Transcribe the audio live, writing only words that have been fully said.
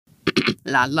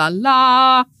La la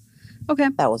la. Okay.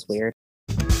 That was weird.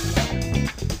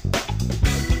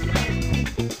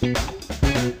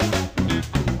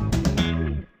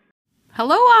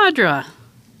 Hello, Audra.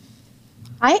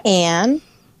 Hi, Anne.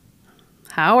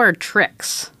 How are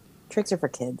tricks? Tricks are for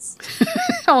kids.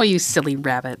 Oh, you silly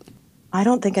rabbit. I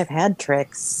don't think I've had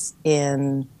tricks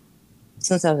since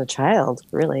I was a child,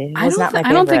 really. I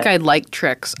don't think I like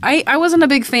tricks. I wasn't a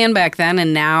big fan back then,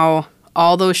 and now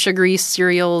all those sugary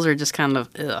cereals are just kind of,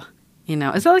 ugh. You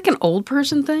know, is that like an old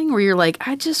person thing where you're like,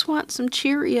 I just want some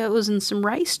Cheerios and some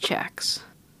Rice Chex?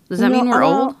 Does that mean we're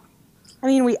old? I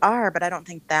mean, we are, but I don't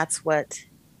think that's what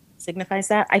signifies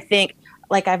that. I think,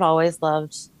 like, I've always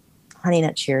loved Honey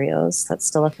Nut Cheerios. That's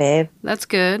still a fave. That's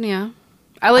good, yeah.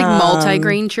 I like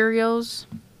multi-grain Cheerios.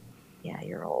 Yeah,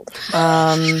 you're old.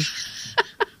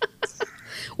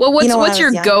 Well, what's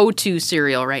your go-to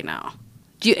cereal right now?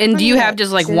 Do you have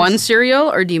just like one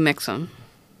cereal, or do you mix them?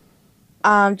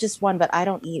 Just one, but I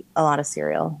don't eat a lot of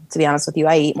cereal, to be honest with you.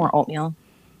 I eat more oatmeal.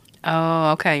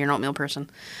 Oh, okay. You're an oatmeal person.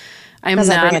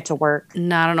 Because I bring it to work.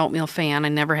 Not an oatmeal fan. I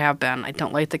never have been. I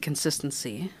don't like the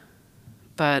consistency.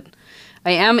 But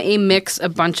I am a a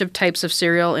bunch of types of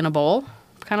cereal in a bowl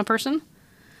kind of person.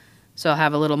 So I'll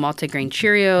have a little multigrain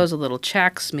Cheerios, a little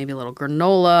Chex, maybe a little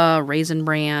granola, Raisin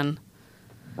Bran.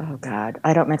 Oh, God.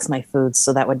 I don't mix my foods,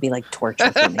 so that would be like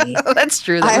torture for me. That's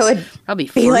true. I would probably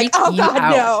be like, oh, God,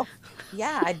 out. no.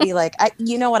 Yeah, I'd be like,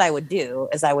 you know what I would do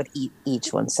is I would eat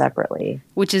each one separately.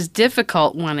 Which is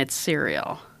difficult when it's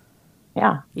cereal.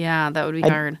 Yeah. Yeah, that would be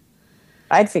hard.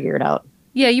 I'd figure it out.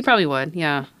 Yeah, you probably would.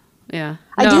 Yeah. Yeah.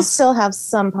 I do still have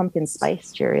some pumpkin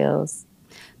spice Cheerios.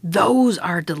 Those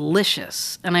are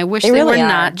delicious. And I wish they really were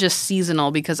not just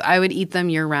seasonal, because I would eat them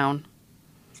year round.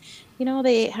 You know,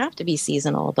 they have to be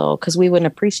seasonal, though, because we wouldn't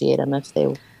appreciate them if they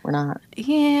were not.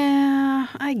 Yeah,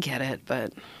 I get it,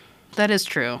 but that is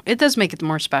true. It does make it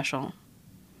more special.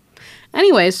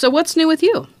 Anyway, so what's new with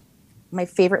you? My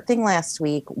favorite thing last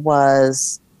week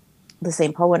was the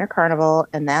St. Paul Winter Carnival,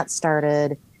 and that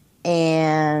started,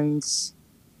 and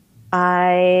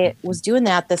I was doing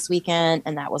that this weekend,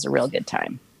 and that was a real good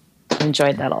time.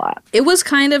 Enjoyed that a lot. It was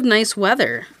kind of nice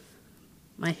weather.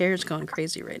 My hair's going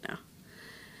crazy right now.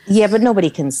 Yeah, but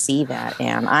nobody can see that,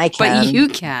 Anne. I can. But you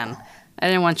can. I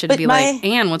didn't want you to be like,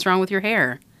 Anne, what's wrong with your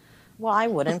hair? Well, I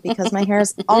wouldn't, because my hair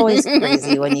is always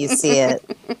crazy when you see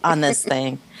it on this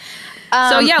thing.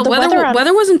 So, yeah,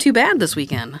 weather wasn't too bad this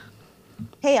weekend.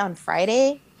 Hey, on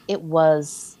Friday, it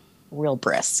was real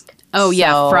brisk. Oh,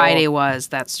 yeah, Friday was.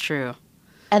 That's true.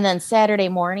 And then Saturday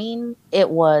morning,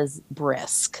 it was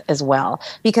brisk as well.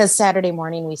 Because Saturday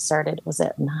morning we started, was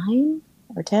it 9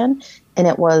 or 10? And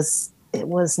it was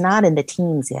not in the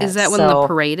teens yet. Is that when the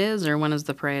parade is, or when is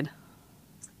the parade?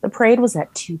 The parade was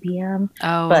at 2 p.m.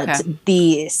 Oh, but okay.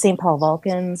 The St. Paul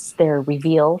Vulcans, their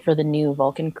reveal for the new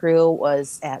Vulcan crew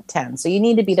was at 10. So you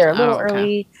need to be there a little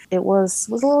early. It was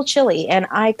a little chilly, and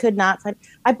I could not find.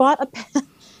 I bought a pen.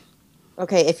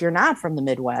 Okay, if you're not from the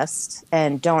Midwest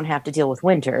and don't have to deal with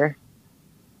winter,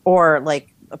 or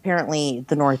like apparently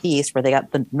the Northeast where they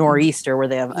got the nor'easter where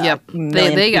they have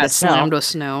they got slammed with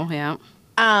snow. Yeah.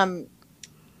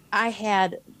 I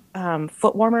had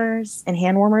foot warmers and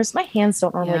hand warmers. My hands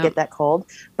don't normally get that cold,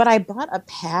 but I bought a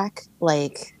pack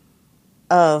it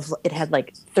had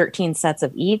like 13 sets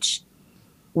of each.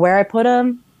 Where I put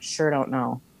them, sure don't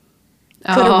know.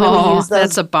 Could have really used those.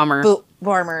 That's a bummer. Boot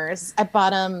warmers. I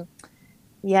bought them.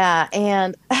 Yeah,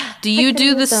 and do you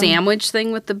do the sandwich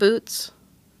thing with the boots?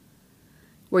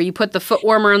 Where you put the foot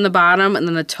warmer on the bottom and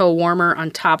then the toe warmer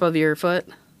on top of your foot?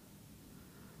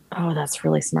 Oh, that's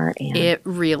really smart, Anne. It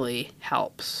really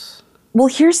helps. Well,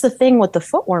 here's the thing with the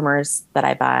foot warmers that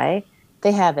I buy.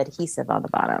 They have adhesive on the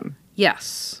bottom.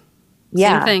 Yes.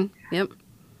 Yeah. Same thing. Yep.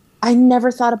 I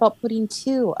never thought about putting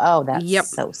two. Oh, that's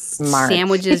so smart.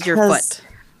 Sandwiches your foot.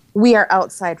 We are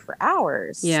outside for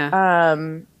hours. Yeah.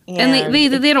 And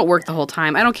they don't work the whole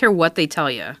time. I don't care what they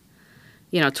tell you.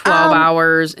 12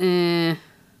 hours. They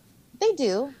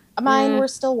do. Mine were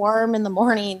still warm in the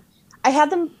morning. I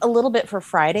had them a little bit for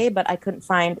Friday, but I couldn't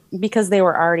find, because they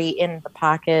were already in the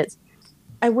pocket.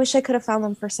 I wish I could have found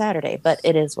them for Saturday, but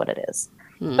it is what it is.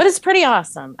 But it's pretty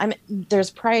awesome.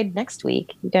 There's Pride next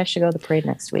week. You guys should go to the parade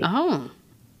next week. Oh.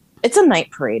 It's a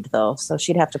night parade, though, so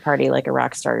she'd have to party like a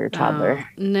rock star or toddler.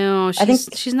 No,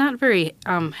 she's not very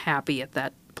happy at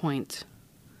that point.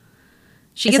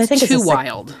 She gets too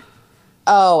wild.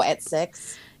 Oh, at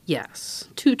 6? Yes.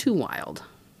 Too wild.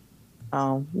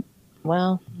 Oh,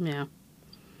 well. Yeah.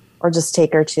 Or just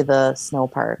take her to the snow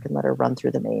park and let her run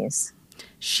through the maze.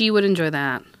 She would enjoy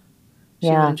that. She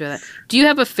would enjoy that. Do you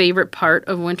have a favorite part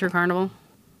of Winter Carnival?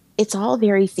 it's all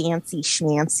very fancy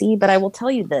schmancy, but I will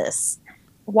tell you this.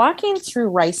 Walking through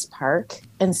Rice Park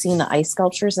and seeing the ice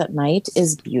sculptures at night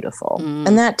is beautiful.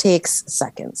 And that takes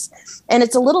seconds. And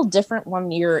it's a little different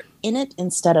when you're in it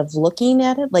instead of looking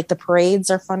at it. Like the parades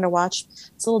are fun to watch.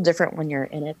 It's a little different when you're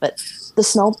in it. But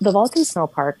the Vulcan Snow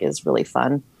Park is really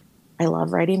fun. I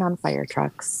love riding on fire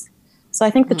trucks. So I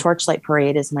think the Torchlight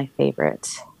Parade is my favorite.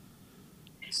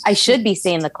 I should be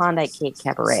saying the Klondike Cake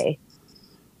Cabaret.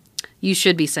 You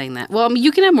should be saying that. Well, I mean,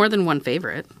 you can have more than one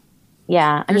favorite.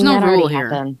 Yeah. There's no rule here.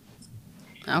 Happened.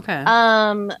 Okay.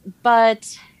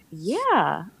 But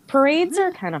yeah, parades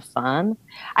are kind of fun.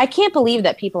 I can't believe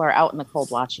that people are out in the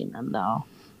cold watching them, though.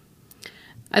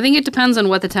 I think it depends on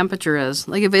what the temperature is.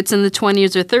 Like if it's in the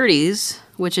 20s or 30s,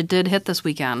 which it did hit this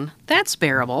weekend, that's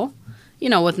bearable. You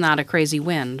know, with not a crazy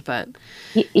wind, but...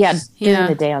 Yeah, during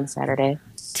the day on Saturday.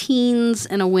 Teens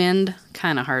and a wind,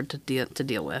 kind of hard to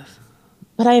deal with.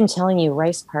 But I am telling you,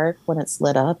 Rice Park, when it's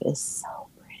lit up, is so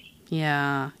pretty.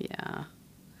 Yeah.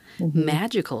 Mm-hmm.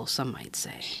 Magical, some might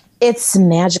say. It's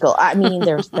magical. I mean,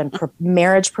 there's been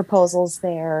marriage proposals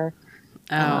there.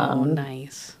 Oh,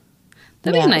 nice.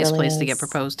 That'd be a nice place to get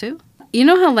proposed to. You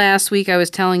know how last week I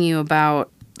was telling you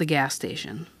about the gas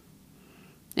station?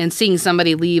 And seeing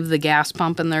somebody leave the gas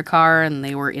pump in their car and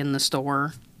they were in the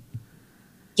store?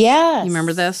 Yes. You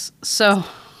remember this? So,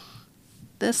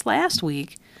 this last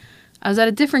week, I was at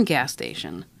a different gas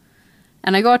station.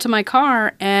 And I go out to my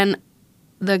car and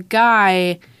the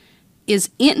guy is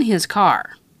in his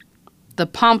car. The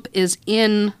pump is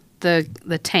in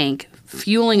the tank,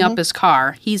 fueling up his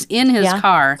car. He's in his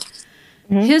car.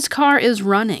 Mm-hmm. His car is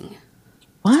running.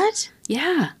 What?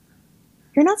 Yeah.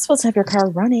 You're not supposed to have your car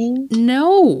running.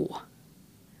 No.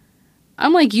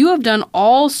 I'm like, you have done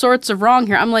all sorts of wrong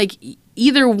here. I'm like,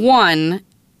 either one,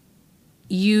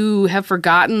 you have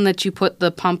forgotten that you put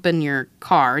the pump in your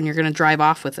car and you're going to drive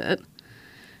off with it.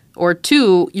 Or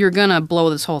two, you're going to blow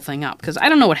this whole thing up. Because I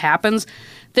don't know what happens.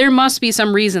 There must be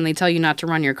some reason they tell you not to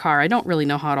run your car. I don't really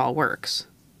know how it all works.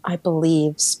 I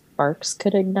believe sparks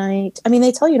could ignite. I mean,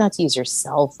 they tell you not to use your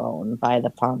cell phone by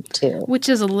the pump, too. Which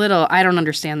is a little... I don't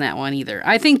understand that one either.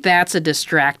 I think that's a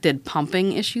distracted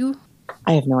pumping issue.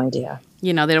 I have no idea.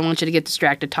 You know, they don't want you to get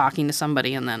distracted talking to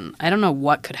somebody, and then... I don't know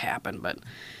what could happen, but...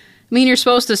 I mean, you're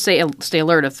supposed to stay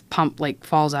alert if the pump, like,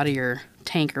 falls out of your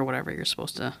tank or whatever. You're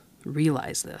supposed to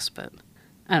realize this, but...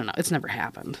 I don't know. It's never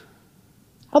happened.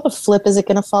 How the flip is it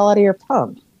going to fall out of your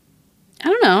pump? I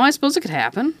don't know. I suppose it could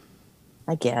happen.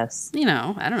 I guess. You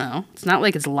know, I don't know. It's not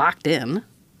like it's locked in.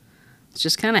 It's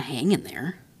just kind of hanging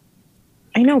there.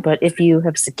 I know, but if you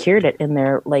have secured it in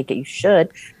there like you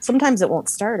should, sometimes it won't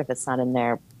start if it's not in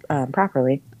there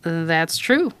properly. That's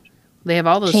true. They have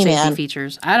all those safety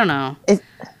features. I don't know.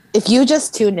 If you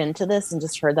just tuned into this and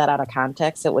just heard that out of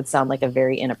context, it would sound like a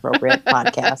very inappropriate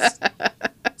podcast.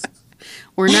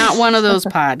 We're not one of those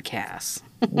podcasts.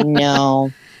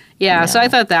 No. Yeah, no. So I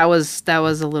thought that was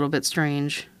a little bit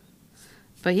strange.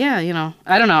 But yeah, you know,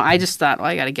 I don't know. I just thought, well,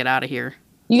 I got to get out of here.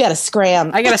 You got to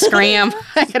scram. I got to scram.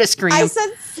 I got to scram.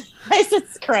 I said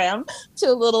scram to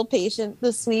a little patient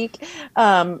this week.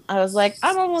 I was like,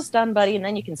 I'm almost done, buddy. And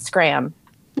then you can scram.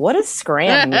 What does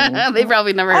scram mean? They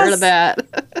probably never heard of that.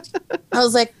 I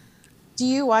was like, do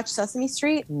you watch Sesame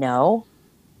Street? No.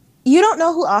 You don't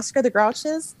know who Oscar the Grouch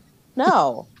is?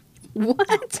 No. What?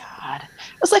 Oh, God. I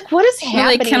was like, what is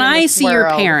happening? Like, can I see your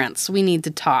parents? We need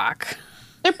to talk.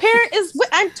 Their parent is,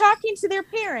 I'm talking to their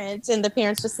parents, and the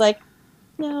parent's just like,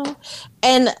 no.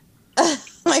 And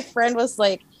my friend was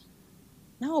like,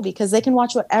 no, because they can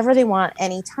watch whatever they want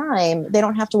anytime. They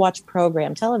don't have to watch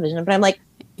program television. But I'm like,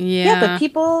 yeah, but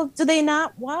people, do they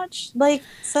not watch, like,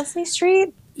 Sesame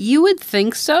Street? You would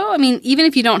think so. I mean, even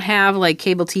if you don't have, like,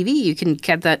 cable TV, you can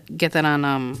get that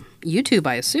on YouTube,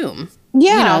 I assume.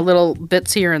 Yeah. You know, little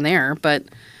bits here and there. But,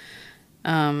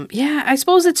 yeah, I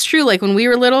suppose it's true. Like, when we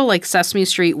were little, like, Sesame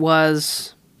Street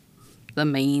was the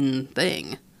main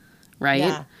thing, right?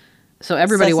 Yeah. So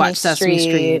everybody watched Sesame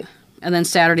Street. And then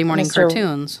Saturday morning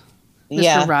cartoons.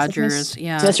 Mr. Rogers,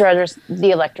 Mr. Rogers,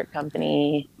 The Electric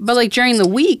Company. But, like, during the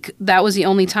week, that was the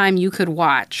only time you could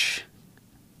watch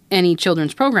any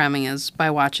children's programming is by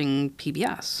watching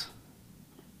PBS.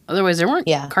 Otherwise, there weren't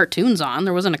cartoons on.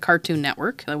 There wasn't a Cartoon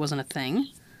Network. That wasn't a thing.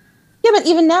 Yeah, but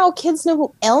even now, kids know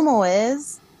who Elmo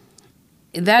is.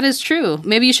 That is true.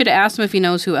 Maybe you should have asked him if he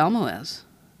knows who Elmo is.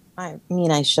 I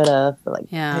mean, I should have. But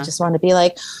I just wanted to be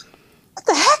like, what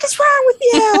the heck is wrong with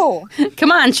you?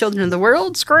 Come on, children of the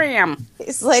world, scram.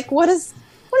 It's like, what does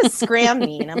scram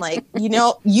mean? I'm like,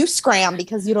 you scram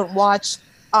because you don't watch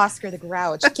Oscar the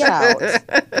Grouch. Get out.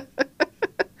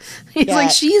 He's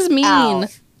like, she's mean.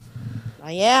 Out.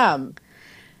 I am.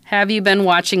 Have you been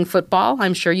watching football?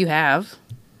 I'm sure you have.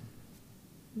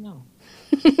 No.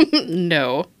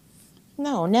 No.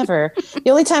 No, never.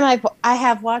 The only time I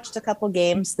have watched a couple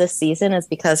games this season is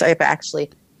because I've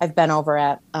been over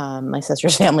at my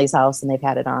sister's family's house and they've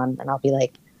had it on, and I'll be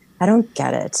like, I don't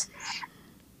get it.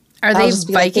 Are they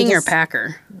Viking or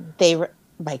Packer?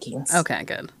 Vikings. Okay,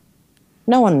 good.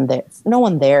 No one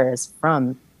there is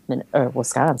from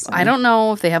Wisconsin. I don't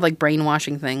know if they have like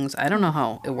brainwashing things. I don't know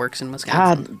how it works in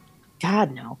Wisconsin.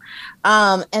 God no.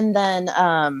 And then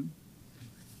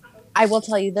I will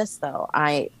tell you this though.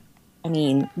 I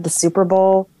mean, the Super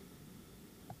Bowl,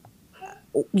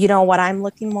 you know what I'm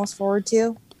looking most forward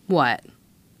to? What?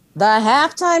 The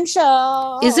halftime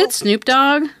show. Is it Snoop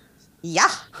Dogg?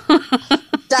 Yeah.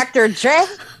 Dr. Dre,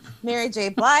 Mary J.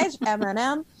 Blige,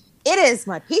 Eminem. It is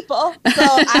my people. So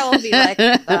I will be like,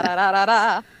 da da da da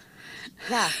da.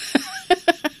 Yeah.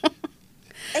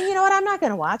 And you know what? I'm not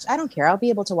going to watch. I don't care. I'll be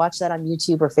able to watch that on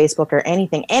YouTube or Facebook or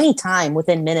anything, anytime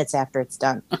within minutes after it's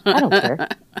done. I don't care.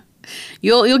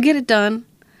 You'll get it done.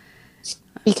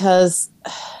 Because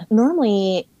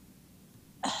normally,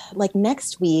 like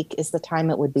next week is the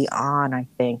time it would be on, I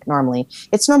think.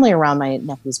 It's normally around my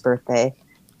nephew's birthday.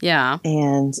 Yeah.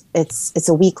 And it's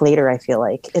a week later, I feel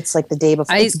like. It's like the day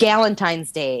before. It's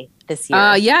Galentine's Day this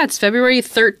year. Yeah, it's February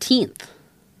 13th.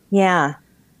 Yeah.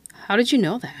 How did you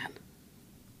know that?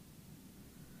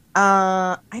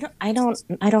 I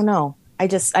don't know.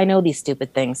 I know these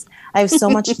stupid things. I have so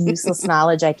much useless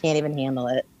knowledge, I can't even handle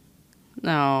it.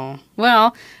 No.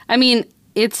 Well, I mean,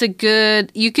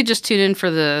 you could just tune in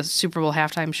for the Super Bowl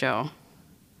halftime show.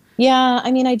 Yeah,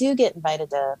 I mean, I do get invited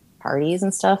to parties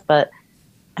and stuff, but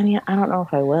I mean, I don't know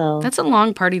if I will. That's a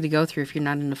long party to go through if you're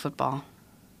not into football.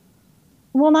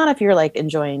 Well, not if you're like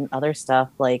enjoying other stuff.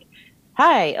 Like,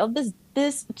 hi,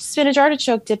 this spinach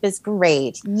artichoke dip is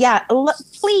great. Yeah,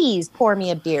 please pour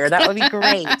me a beer. That would be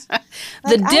great.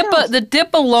 The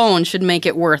dip alone should make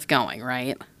it worth going,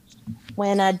 right?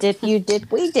 When dip you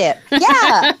dip, we dip.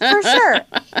 Yeah, for sure.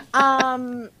 I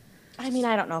mean,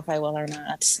 I don't know if I will or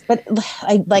not. But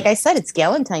like I said, it's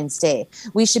Galentine's Day.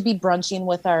 We should be brunching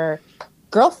with our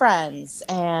girlfriends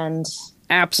and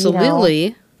absolutely. You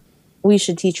know, we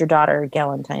should teach your daughter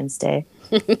Galentine's Day.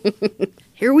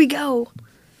 Here we go.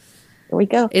 Here we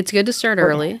go. It's good to start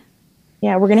early.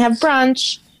 Yeah, we're gonna have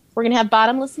brunch. We're gonna have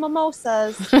bottomless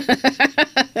mimosas.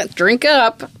 Drink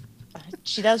up.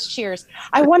 She does cheers.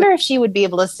 I wonder if she would be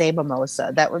able to say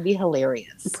mimosa. That would be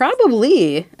hilarious.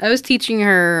 Probably. I was teaching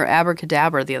her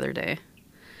abracadabra the other day.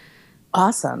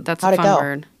 Awesome. That's a fun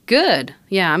word. Good.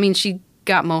 Yeah, I mean, she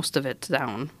got most of it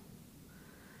down.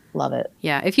 Love it.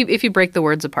 Yeah, if you break the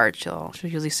words apart, she'll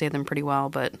usually say them pretty well.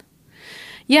 But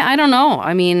yeah, I don't know.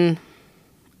 I mean,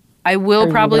 I will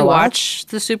probably watch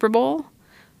the Super Bowl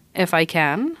if I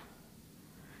can.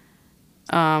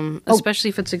 Especially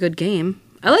if it's a good game.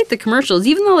 I like the commercials,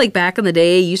 even though like back in the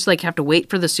day, you used to like have to wait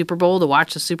for the Super Bowl to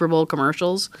watch the Super Bowl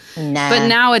commercials. Nah. But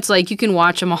now it's like you can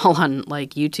watch them all on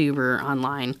like YouTube or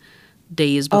online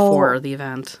days before the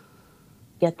event.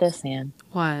 Get this, Ann.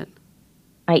 What?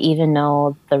 I even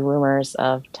know the rumors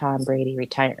of Tom Brady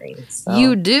retiring. So.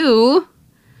 You do?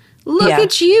 Look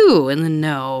at you in the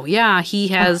know. Yeah, he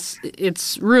has.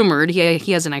 It's rumored.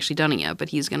 He hasn't actually done it yet, but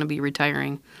he's going to be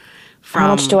retiring. How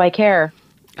much do I care?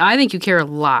 I think you care a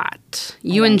lot.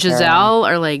 You and Giselle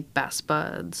are like best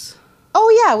buds.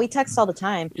 Oh, yeah. We text all the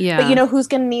time. Yeah. But you know who's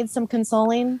going to need some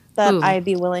consoling that I'd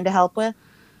be willing to help with?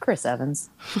 Chris Evans.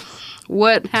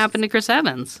 What happened to Chris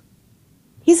Evans?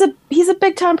 He's a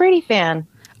big Tom Brady fan.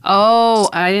 Oh,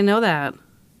 I didn't know that.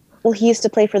 Well, he used to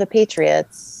play for the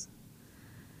Patriots.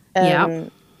 Yeah.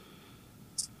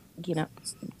 You know,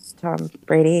 Tom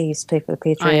Brady used to play for the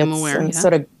Patriots. I am aware. And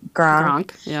sort of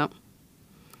Gronk. Yeah.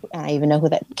 I even know who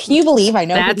that. Can you believe I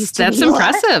know who these two That's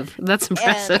impressive. Are? That's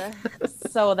impressive. And,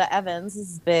 so the Evans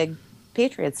is a big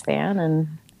Patriots fan, and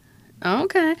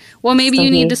okay. Well, maybe you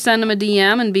need to send him a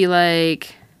DM and be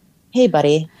like, "Hey,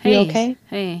 buddy, you okay?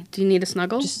 Hey, do you need a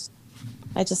snuggle?"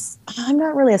 I'm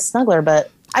not really a snuggler, but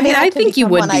I mean, I think you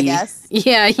would be. I guess.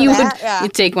 Yeah, you would. Yeah.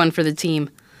 You'd take one for the team.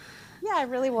 Yeah, I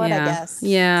really would. Yeah. I guess.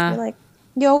 Yeah. Just be like,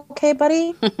 you okay,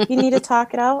 buddy? You need to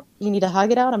talk it out. You need to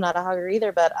hug it out. I'm not a hugger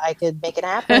either, but I could make it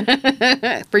happen.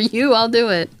 For you, I'll do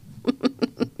it.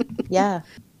 Yeah.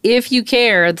 If you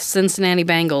care, the Cincinnati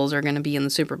Bengals are going to be in the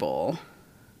Super Bowl.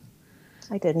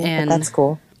 I didn't, but that's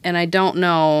cool. And I don't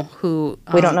know who...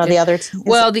 we don't know the other team.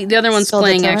 Well, the other one's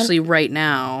playing actually right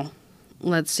now.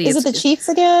 Let's see. Is it the Chiefs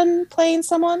again playing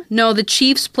someone? No, the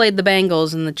Chiefs played the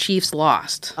Bengals, and the Chiefs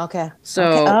lost. Okay.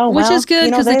 So, which is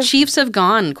good, because the Chiefs have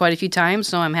gone quite a few times,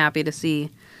 so I'm happy to see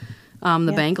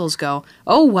The Bengals go.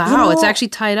 Oh, wow. It's actually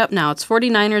tied up now. It's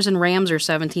 49ers and Rams are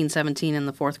 17-17 in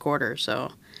the fourth quarter.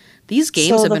 So these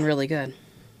games have been really good.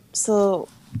 So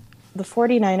the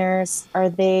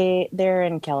 49ers, they're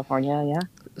in California, yeah?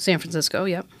 San Francisco,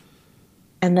 yep.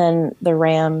 And then the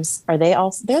Rams, they're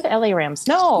the LA Rams.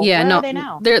 No, yeah, where are they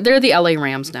now? They're the LA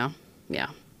Rams now. Yeah.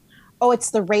 Oh, it's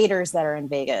the Raiders that are in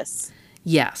Vegas.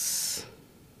 Yes.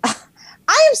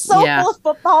 I am so full of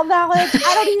football knowledge.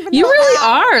 I don't even know. You really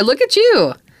are. Look at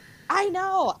you. I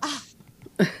know.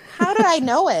 How do I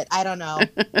know it? I don't know.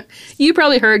 You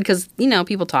probably heard because,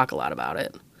 people talk a lot about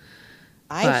it.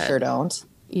 I sure don't.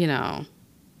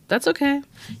 That's okay.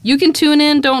 You can tune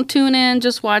in, don't tune in,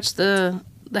 just watch the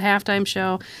halftime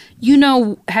show.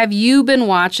 Have you been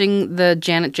watching the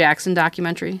Janet Jackson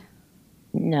documentary?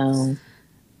 No.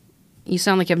 You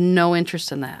sound like you have no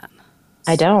interest in that.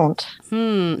 I don't.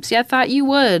 See, I thought you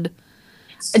would.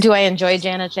 Do I enjoy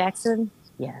Janet Jackson?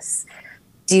 Yes.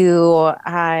 Do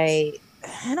I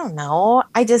don't know.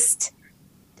 This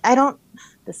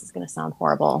is going to sound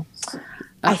horrible.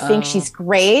 I think she's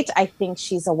great. I think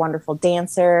she's a wonderful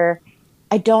dancer.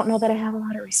 I don't know that I have a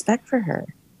lot of respect for her.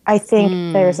 I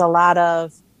think there's I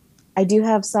do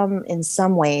have some in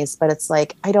some ways, but it's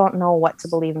like, I don't know what to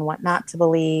believe and what not to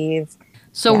believe.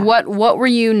 So what were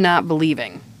you not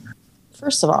believing?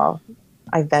 First of all,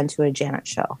 I've been to a Janet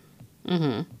show.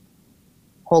 Mm-hmm.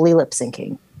 Holy lip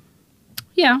syncing.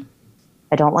 Yeah.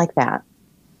 I don't like that.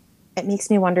 It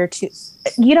makes me wonder too.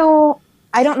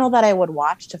 I don't know that I would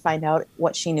watch to find out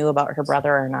what she knew about her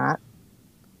brother or not.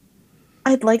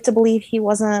 I'd like to believe he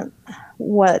wasn't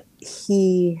what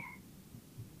he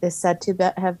is said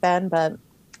to have been, but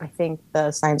I think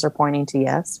the signs are pointing to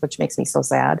yes, which makes me so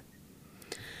sad.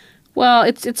 Well,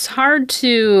 it's hard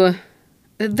to...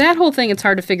 That whole thing, it's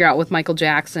hard to figure out with Michael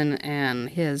Jackson and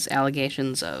his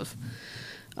allegations of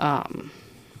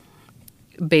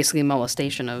basically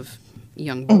molestation of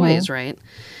young boys, right?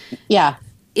 Yeah.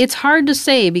 It's hard to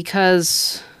say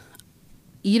because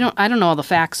I don't know all the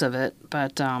facts of it,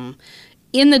 but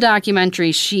in the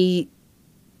documentary, she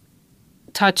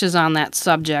touches on that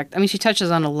subject. I mean, she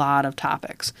touches on a lot of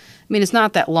topics. I mean, it's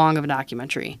not that long of a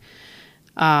documentary.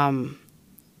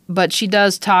 But she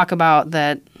does talk about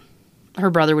that her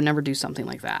brother would never do something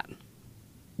like that.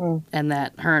 And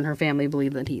that her and her family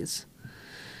believe that he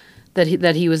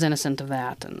was innocent of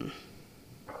that, and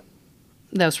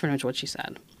that was pretty much what she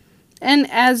said.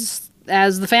 And as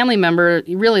the family member,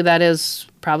 really that is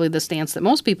probably the stance that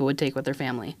most people would take with their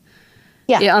family.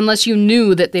 Yeah, unless you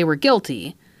knew that they were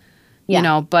guilty.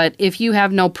 Yeah. But if you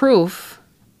have no proof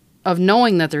of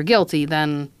knowing that they're guilty,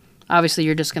 then obviously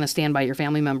you're just going to stand by your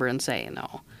family member and say,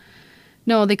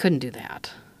 no, they couldn't do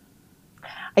that.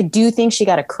 I do think she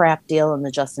got a crap deal in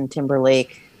the Justin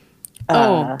Timberlake.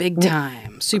 Big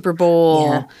time. Super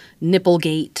Bowl,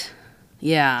 Nipplegate.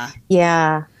 Yeah.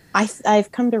 Yeah. I've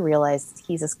come to realize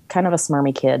he's kind of a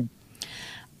smarmy kid.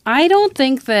 I don't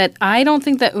think that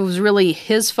it was really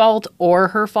his fault or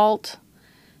her fault.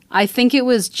 I think it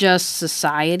was just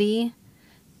society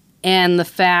and the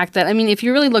fact that, I mean, if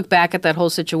you really look back at that whole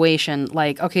situation,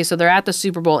 like, okay, so they're at the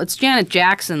Super Bowl. It's Janet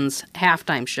Jackson's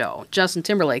halftime show. Justin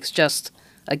Timberlake's just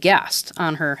a guest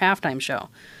on her halftime show.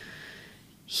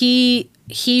 He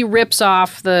rips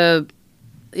off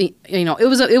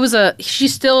she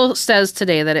still says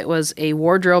today that it was a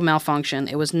wardrobe malfunction.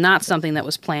 It was not something that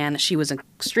was planned. She was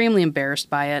extremely embarrassed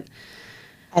by it.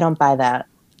 I don't buy that.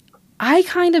 I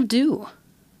kind of do.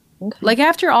 Okay. Like,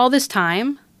 after all this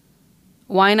time,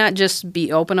 why not just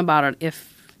be open about it if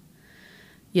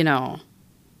you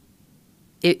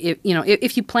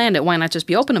planned it, why not just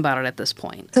be open about it at this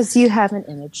point? Because you have an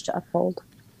image to uphold.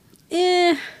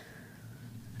 I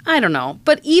don't know.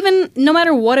 But even no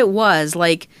matter what it was,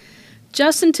 like,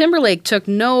 Justin Timberlake took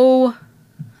none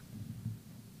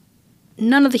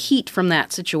of the heat from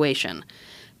that situation.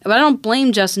 But I don't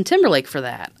blame Justin Timberlake for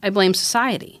that. I blame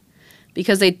society.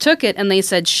 Because they took it and they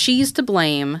said, she's to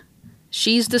blame.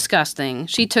 She's disgusting.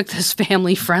 She took this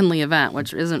family-friendly event,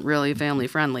 which isn't really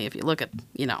family-friendly if you look at,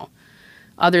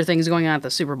 other things going on at the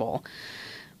Super Bowl.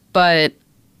 But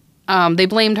they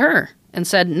blamed her and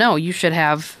said, no, you should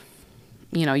have...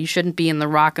 you shouldn't be in the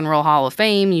Rock and Roll Hall of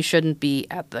Fame. You shouldn't be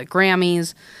at the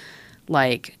Grammys.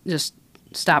 Like, just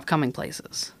stop coming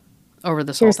places over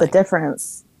this whole thing. Here's the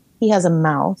difference. He has a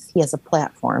mouth, he has a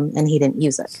platform, and he didn't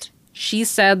use it. She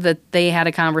said that they had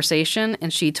a conversation,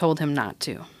 and she told him not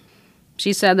to.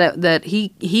 She said that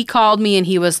he called me, and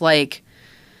he was like,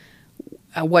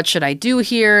 what should I do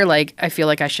here? Like, I feel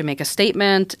like I should make a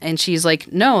statement. And she's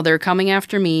like, no, they're coming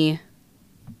after me.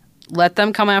 Let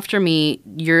them come after me.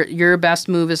 Your best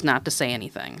move is not to say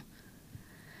anything.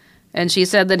 And she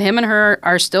said that him and her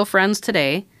are still friends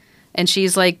today. And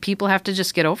she's like, people have to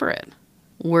just get over it.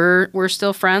 We're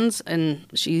still friends, and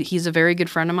he's a very good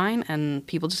friend of mine, and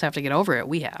people just have to get over it.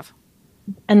 We have.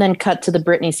 And then cut to the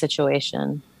Britney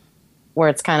situation, where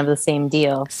it's kind of the same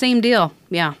deal. Same deal,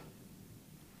 yeah.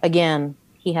 Again,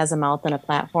 he has a mouth and a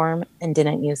platform and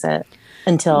didn't use it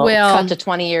until cut to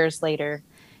 20 years later.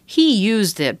 He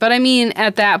used it, but I mean,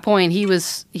 at that point, he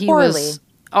was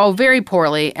very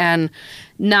poorly, and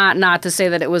not to say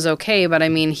that it was okay, but I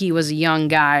mean, he was a young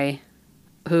guy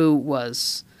who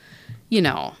was,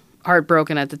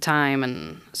 heartbroken at the time,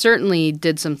 and certainly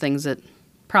did some things that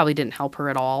probably didn't help her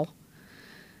at all.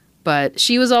 But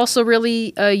she was also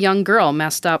really a young girl,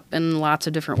 messed up in lots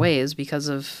of different ways because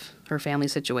of her family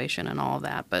situation and all of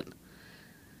that. But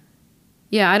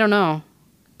yeah, I don't know.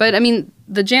 But I mean,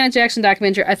 the Janet Jackson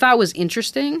documentary I thought was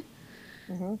interesting.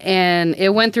 Mm-hmm. And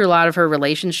it went through a lot of her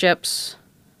relationships.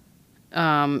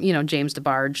 James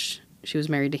DeBarge, she was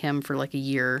married to him for like a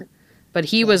year. But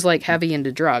he was like heavy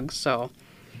into drugs, so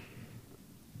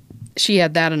she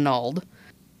had that annulled.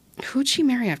 Who'd she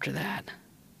marry after that?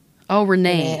 Oh,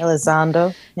 Renee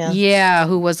Elizondo. Yeah,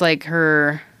 who was like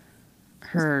her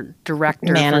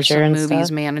director manager for some movies,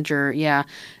 stuff. Manager, yeah.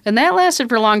 And that lasted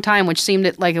for a long time, which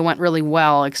seemed like it went really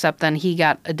well, except then he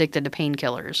got addicted to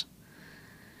painkillers.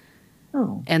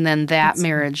 Oh. And then that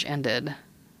marriage ended.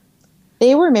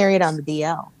 They were married on the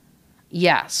DL.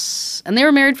 Yes. And they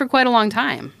were married for quite a long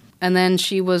time. And then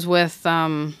she was with,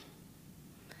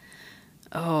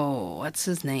 what's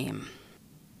his name?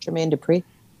 Jermaine Dupri.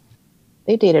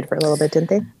 They dated for a little bit, didn't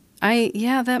they?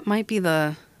 That might be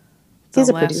the He's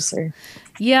a producer.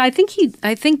 Yeah, I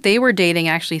think they were dating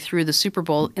actually through the Super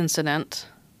Bowl incident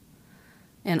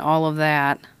and all of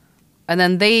that. And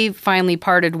then they finally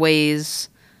parted ways.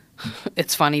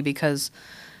 It's funny because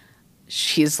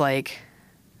she's like,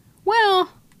 well,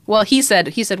 he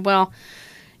said, well,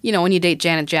 when you date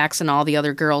Janet Jackson, all the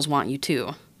other girls want you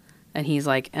too. And he's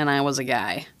like, and I was a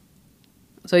guy.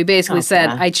 So he basically said,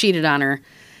 I cheated on her.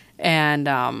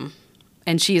 And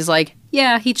she's like,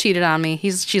 yeah, he cheated on me.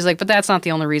 She's like, but that's not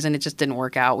the only reason. It just didn't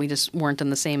work out. We just weren't in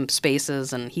the same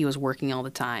spaces, and he was working all the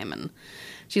time. And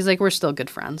she's like, we're still good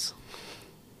friends.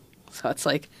 So it's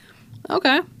like,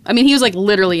 okay. I mean, he was like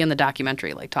literally in the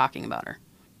documentary, like talking about her.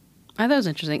 I thought it was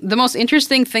interesting. The most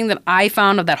interesting thing that I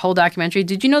found of that whole documentary,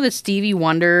 did you know that Stevie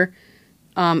Wonder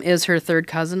is her third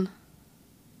cousin?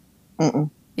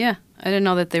 Mm-mm. Yeah, I didn't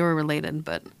know that they were related,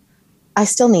 but... I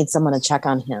still need someone to check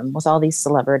on him with all these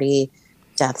celebrity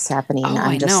deaths happening.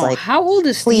 I'm just like, how old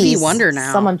is Stevie Wonder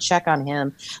now? Someone check on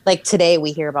him. Like today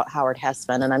we hear about Howard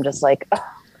Hessman, and I'm just like, ugh.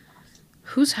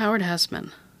 Who's Howard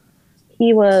Hessman?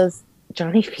 He was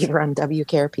Johnny Fever on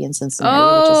WKRP in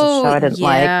Cincinnati, which is a show I didn't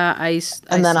like. Yeah, I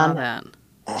saw that.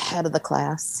 Head of the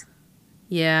Class.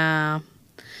 Yeah.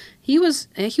 He was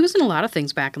in a lot of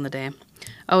things back in the day.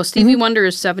 Oh, Stevie Wonder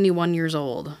is 71 years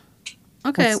old.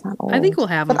 Okay, I think we'll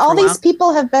have him. But all these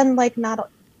people have been like not.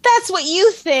 That's what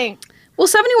you think. Well,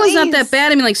 71's not that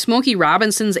bad. I mean, like Smokey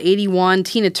Robinson's 81,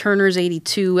 Tina Turner's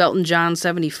 82, Elton John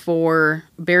 74,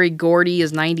 Berry Gordy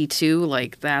is 92.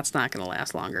 Like that's not going to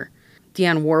last longer.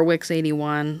 Dionne Warwick's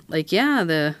 81. Like yeah,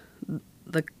 the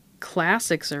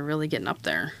classics are really getting up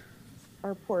there.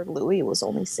 Our poor Louis was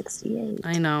only 68.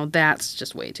 I know that's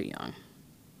just way too young.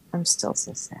 I'm still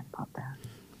so sad about that.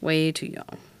 Way too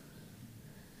young.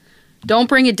 Don't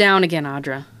bring it down again,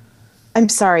 Audra. I'm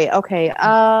sorry. Okay.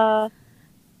 I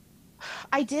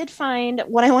did find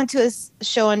when I went to a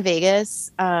show in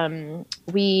Vegas,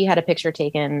 we had a picture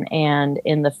taken, and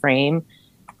in the frame,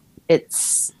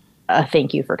 it's a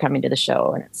thank you for coming to the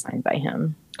show, and it's signed by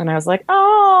him. And I was like,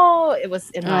 oh, it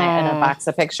was in a box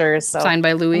of pictures. So signed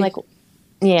by Louis. I'm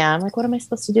like, what am I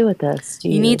supposed to do with this?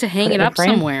 You need to hang it up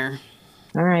somewhere.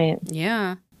 All right.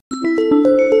 Yeah.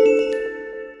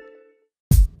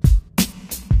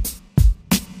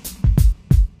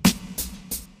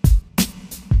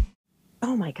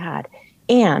 Oh my God.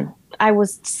 Anne, I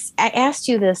asked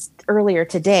you this earlier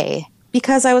today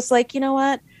because I was like, you know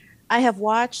what? I have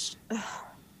watched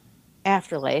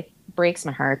Afterlife. Breaks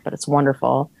my heart, but it's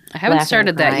wonderful. I haven't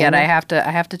started that yet. I have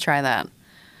to try that.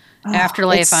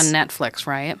 Afterlife on Netflix,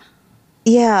 right?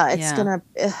 Yeah,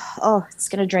 it's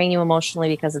gonna drain you emotionally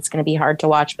because it's gonna be hard to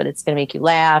watch, but it's gonna make you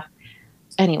laugh.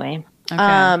 Anyway.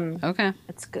 Okay.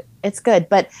 It's good.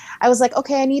 But I was like,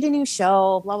 okay, I need a new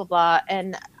show, blah, blah, blah.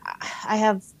 And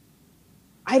I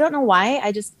don't know why.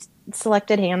 I just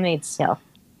selected Handmaid's Tale.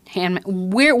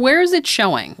 Where is it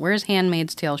showing? Where is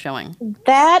Handmaid's Tale showing?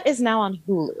 That is now on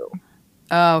Hulu.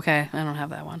 Oh, okay. I don't have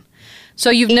that one. So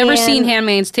you've never seen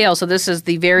Handmaid's Tale. So this is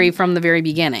from the very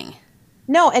beginning.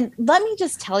 No, and let me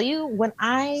just tell you, when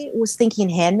I was thinking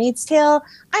Handmaid's Tale,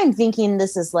 I'm thinking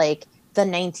this is like the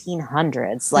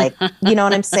 1900s. Like, you know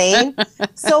what I'm saying?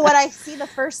 So when I see the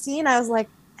first scene, I was like,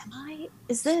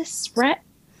 is this right?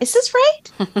 Is this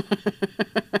right?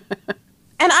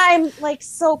 And I'm like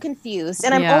so confused.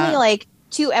 And I'm only like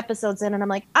 2 episodes in, and I'm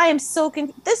like, I am so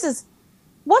confused.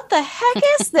 What the heck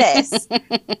is this?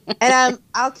 And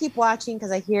I'll keep watching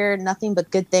because I hear nothing but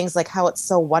good things, like how it's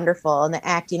so wonderful and the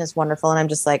acting is wonderful. And I'm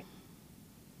just like,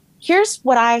 here's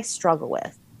what I struggle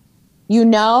with. You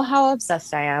know how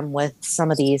obsessed I am with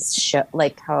some of these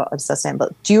like how obsessed I am.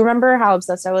 But do you remember how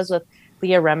obsessed I was with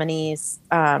Leah Remini's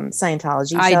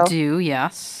Scientology show? I do,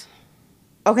 yes.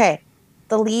 Okay.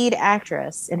 The lead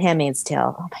actress in Handmaid's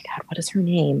Tale. Oh my God, what is her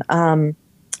name?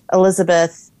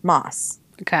 Elizabeth Moss.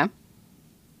 Okay.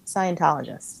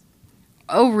 Scientologist.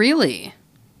 Oh, really?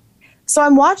 So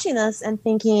I'm watching this and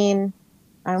thinking,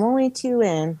 I'm only 2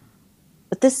 in,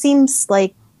 but this seems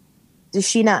like, how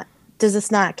does this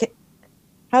not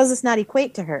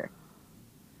equate to her?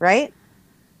 Right?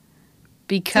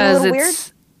 Because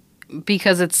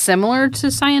it's similar to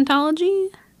Scientology?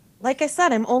 Like I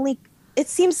said, it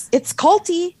seems it's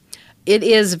culty. It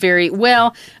is very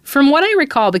well, from what I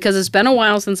recall, because it's been a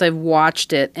while since I've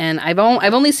watched it, and I've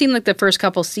only seen like the first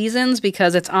couple seasons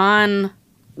because it's on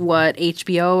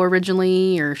HBO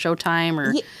originally or Showtime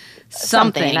or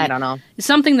something. I don't know.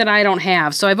 Something that I don't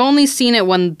have. So I've only seen it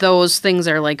when those things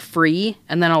are like free,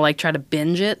 and then I'll like try to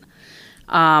binge it.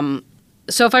 So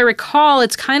if I recall,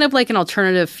 it's kind of like an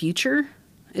alternative future.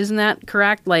 Isn't that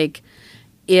correct? Like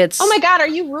it's. Oh my God, are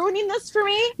you ruining this for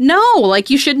me? No,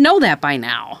 like you should know that by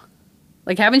now.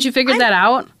 Like, haven't you figured that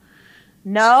out?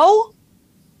 No.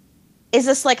 Is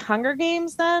this like Hunger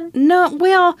Games then? No,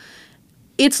 well,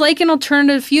 it's like an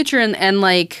alternative future and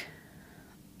like...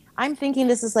 I'm thinking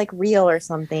this is like real or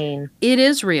something. It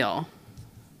is real.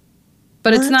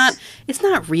 But it's not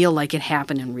real like it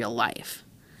happened in real life.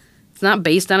 It's not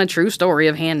based on a true story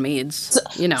of handmaids,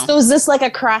 you know. So is this like a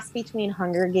cross between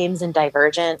Hunger Games and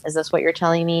Divergent? Is this what you're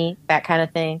telling me? That kind of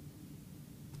thing?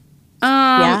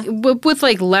 Yeah. With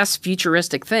like less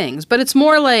futuristic things, but it's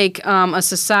more like a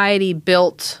society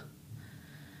built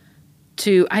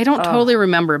to. I don't totally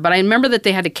remember, but I remember that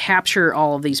they had to capture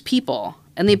all of these people,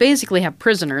 and they basically have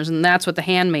prisoners, and that's what the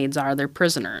handmaids are. They're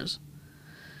prisoners,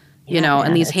 you know,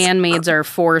 and these handmaids are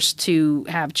forced to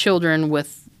have children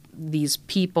with these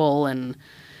people, and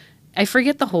I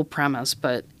forget the whole premise,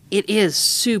 but it is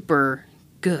super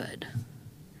good.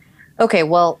 Okay,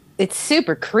 well. It's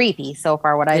super creepy so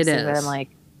far, what I've seen, but I'm like,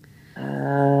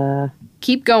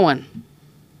 keep going.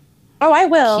 Oh, I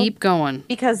will. Keep going.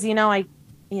 Because,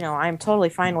 I'm totally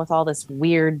fine with all this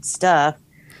weird stuff.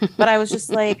 But I was just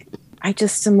like, I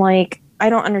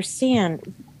don't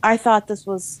understand. I thought this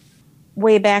was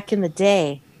way back in the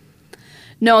day.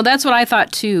 No, that's what I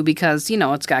thought too, because,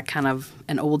 it's got kind of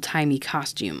an old-timey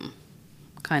costume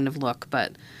kind of look,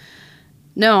 but...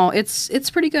 No, it's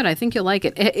pretty good. I think you'll like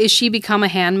it. Is she become a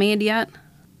handmaid yet?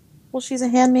 Well, she's a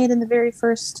handmaid in the very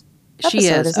first episode, she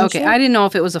is. Isn't okay, she? I didn't know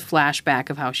if it was a flashback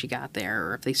of how she got there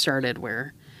or if they started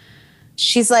where...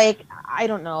 She's like, I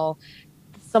don't know.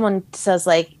 Someone says,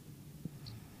 like,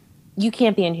 you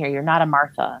can't be in here. You're not a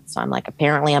Martha. So I'm like,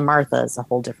 apparently a Martha is a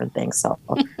whole different thing. So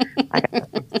I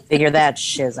got to figure that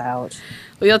shiz out.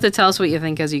 Well, you'll have to tell us what you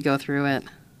think as you go through it.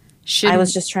 I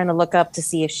was just trying to look up to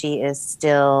see if she is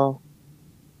still...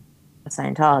 a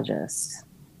Scientologist,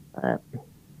 but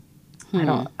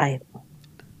Well,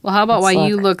 how about while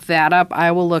you look that up,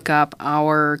 I will look up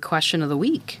our question of the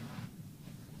week.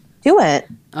 Do it.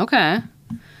 Okay.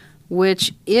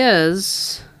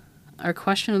 Our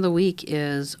question of the week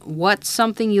is, what's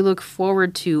something you look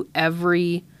forward to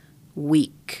every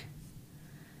week?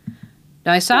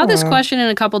 Now, I saw this question in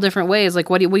a couple different ways. Like,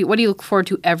 what do you look forward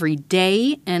to every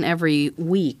day and every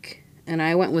week? And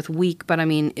I went with week, but I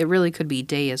mean, it really could be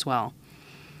day as well.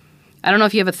 I don't know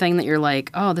if you have a thing that you're like,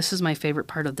 oh, this is my favorite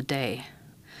part of the day.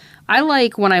 I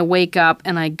like when I wake up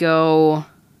and I go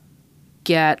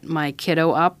get my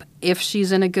kiddo up if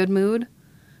she's in a good mood.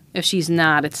 If she's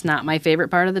not, it's not my favorite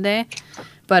part of the day.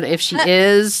 But if she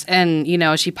is and,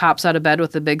 she pops out of bed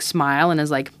with a big smile and is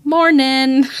like,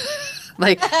 morning,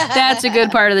 like, that's a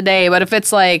good part of the day. But if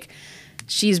it's like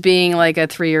she's being like a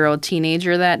 3-year-old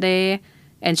teenager that day,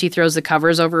 and she throws the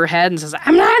covers over her head and says,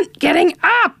 I'm not getting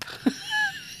up.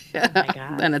 Oh my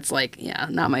God. Then it's like,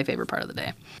 not my favorite part of the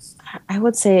day. I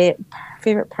would say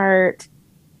favorite part,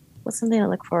 what's something I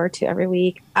look forward to every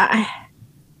week?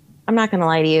 I'm not going to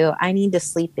lie to you. I need to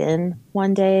sleep in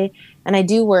one day. And I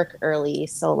do work early.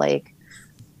 So like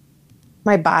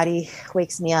my body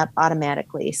wakes me up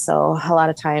automatically. So a lot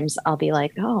of times I'll be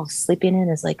like, oh, sleeping in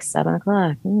is like 7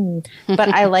 o'clock. But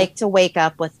I like to wake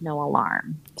up with no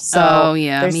alarm. Oh, So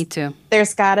yeah, me too.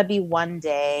 there's got to be one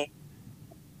day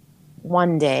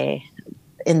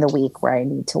in the week where I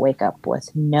need to wake up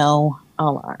with no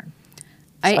alarm.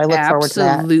 So I I look forward to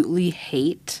that. absolutely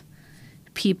hate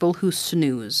people who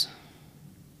snooze.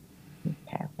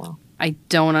 Okay, well, I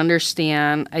don't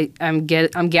understand. I'm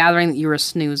gathering that you're a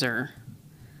snoozer.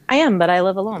 I am, but I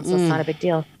live alone, so it's not a big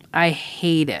deal. I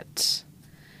hate it.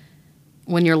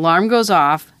 When your alarm goes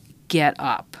off, get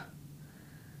up.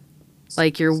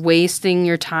 Like you're wasting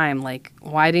your time. Like,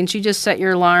 why didn't you just set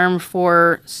your alarm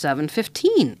for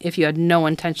 7:15 if you had no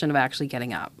intention of actually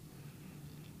getting up?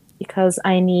 Because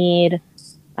I am not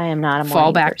a morning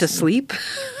Fall back person. to sleep?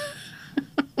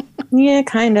 Yeah,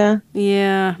 kind of.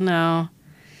 Yeah, no.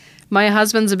 My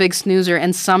husband's a big snoozer,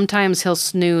 and sometimes he'll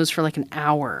snooze for like an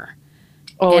hour.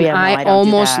 Oh, and yeah, no, I don't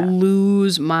almost do that.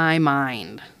 lose my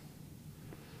mind.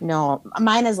 No,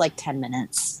 mine is like 10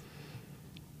 minutes.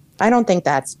 I don't think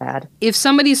that's bad. If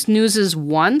somebody snoozes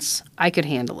once, I could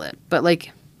handle it. But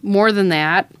like more than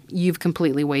that, you've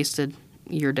completely wasted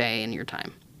your day and your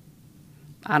time.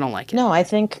 I don't like it. No, I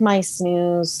think my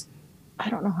snooze, I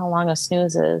don't know how long a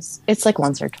snooze is. It's like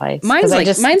once or twice. Mine's like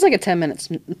a 10 minutes.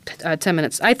 10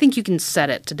 minutes. I think you can set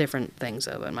it to different things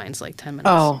though, but mine's like 10 minutes.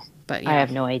 Oh, but yeah. I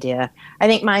have no idea. I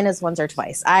think mine is once or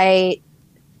twice. I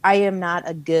am not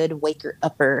a good waker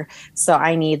upper, so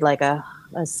I need like a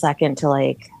second to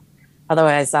like.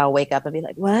 Otherwise, I'll wake up and be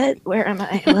like, "What? Where am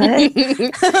I?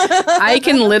 What?" I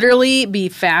can literally be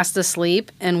fast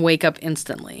asleep and wake up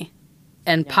instantly,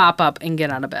 and pop up and get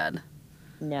out of bed.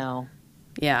 No.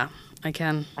 Yeah, I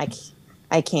can.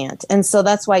 I can't, and so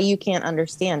that's why you can't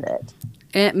understand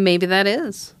it. Maybe that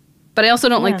is, but I also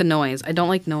don't like the noise. I don't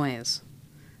like noise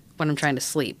when I'm trying to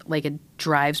sleep. Like it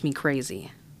drives me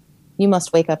crazy. You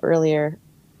must wake up earlier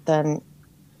than,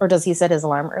 or does he set his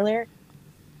alarm earlier?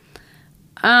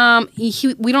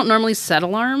 We don't normally set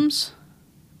alarms,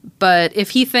 but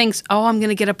if he thinks, oh, I'm going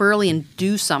to get up early and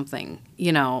do something,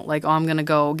 like, oh, I'm going to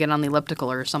go get on the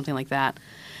elliptical or something like that,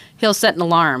 he'll set an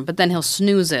alarm, but then he'll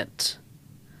snooze it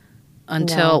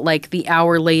until like the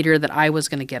hour later that I was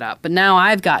going to get up. But now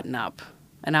I've gotten up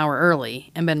an hour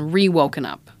early and been re-woken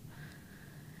up.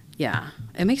 Yeah.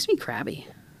 It makes me crabby.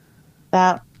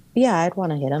 I'd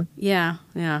want to hit him. Yeah.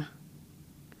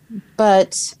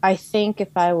 But I think if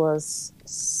I was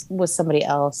with somebody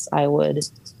else,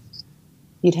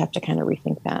 you'd have to kind of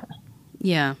rethink that.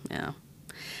 Yeah.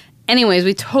 Anyways,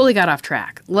 we totally got off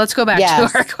track. Let's go back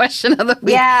to our question of the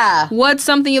week. Yeah. What's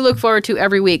something you look forward to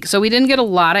every week? So we didn't get a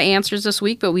lot of answers this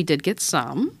week, but we did get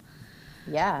some.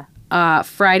 Yeah.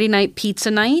 Friday night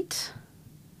pizza night.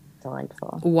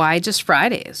 Delightful. Why just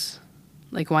Fridays?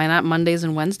 Like, why not Mondays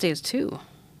and Wednesdays too?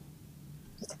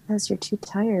 Because you're too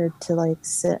tired to like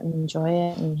sit and enjoy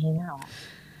it and hang out.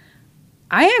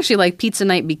 I actually like pizza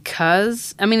night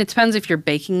because, I mean, it depends if you're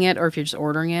baking it or if you're just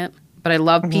ordering it. But I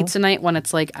love pizza night when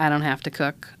it's like I don't have to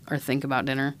cook or think about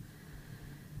dinner.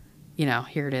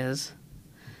 Here it is.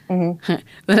 Mm-hmm.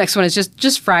 The next one is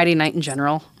just Friday night in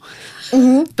general.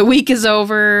 Mm-hmm. The week is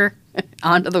over.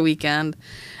 On to the weekend.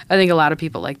 I think a lot of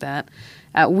people like that.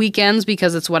 At weekends,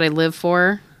 because it's what I live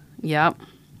for. Yep.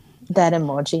 That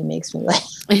emoji makes me laugh.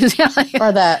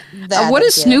 Or that what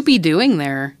is Snoopy doing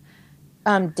there?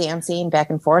 Dancing back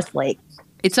and forth, like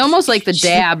it's almost like the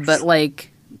dab, but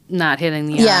like not hitting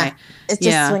the eye. It's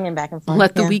just swinging back and forth.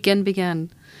 Let the weekend begin.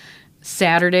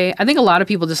 Saturday. I think a lot of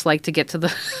people just like to get to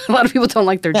the. A lot of people don't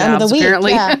like their jobs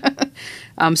apparently. Yeah.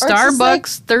 Starbucks like,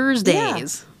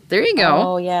 Thursdays. Yeah. There you go.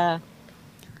 Oh yeah.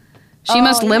 She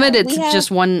must limit it to just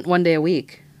one day a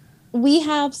week. We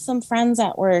have some friends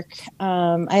at work.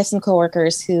 I have some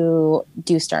coworkers who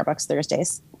do Starbucks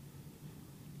Thursdays.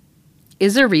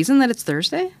 Is there a reason that it's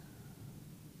Thursday?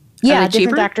 Yeah,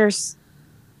 different doctors.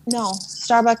 No,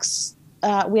 Starbucks.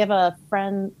 We have a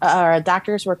friend. Our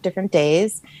doctors work different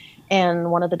days, and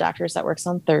one of the doctors that works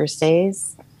on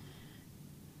Thursdays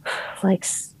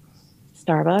likes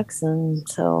Starbucks, and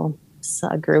so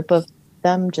a group of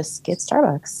them just get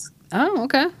Starbucks. Oh,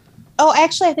 okay. Oh,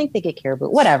 actually, I think they get Caribou.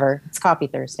 Whatever. It's Coffee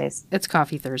Thursdays. It's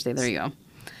Coffee Thursday. There you go.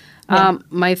 Yeah.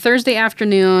 My Thursday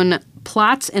afternoon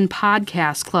Plots and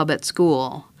Podcast Club at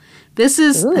school. This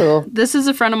is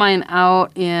a friend of mine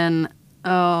out in,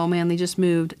 oh man, they just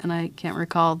moved and I can't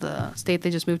recall the state they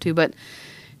just moved to, but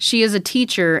she is a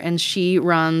teacher and she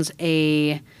runs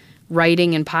a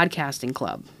writing and podcasting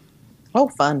club. Oh,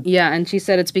 fun. Yeah, and she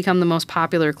said it's become the most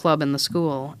popular club in the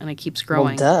school and it keeps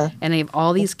growing. Well, duh. And they have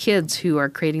all these kids who are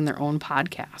creating their own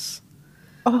podcasts.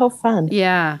 Oh, how fun.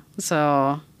 Yeah,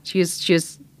 so She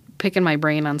was picking my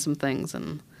brain on some things,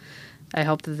 and I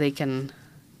hope that they can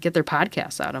get their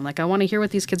podcasts out. I'm like, I want to hear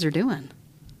what these kids are doing.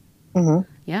 Mm-hmm.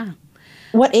 Yeah.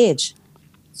 What age?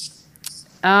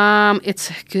 It's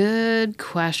a good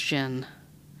question.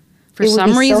 For It would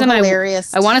some be reason, so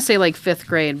hilarious. I want to say like 5th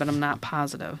grade, but I'm not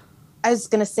positive. I was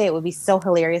going to say it would be so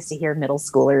hilarious to hear middle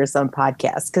schoolers on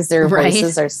podcasts because their Right.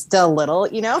 voices are still little,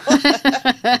 you know?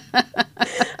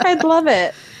 I'd love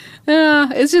it. Yeah,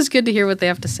 it's just good to hear what they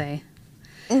have to say.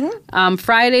 Mm-hmm.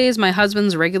 Friday is my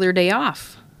husband's regular day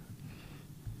off.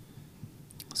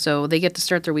 So they get to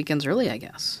start their weekends early, I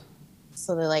guess.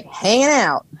 So they're like hanging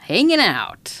out. Hanging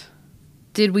out.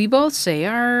 Did we both say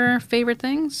our favorite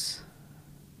things?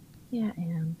 Yeah,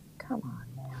 and come on,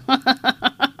 man.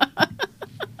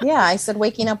 Yeah, I said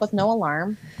waking up with no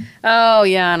alarm. Oh,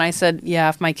 yeah, and I said, yeah,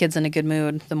 if my kid's in a good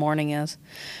mood, the morning is.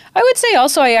 I would say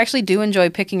also I actually do enjoy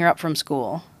picking her up from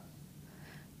school.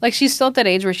 Like, she's still at that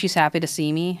age where she's happy to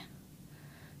see me,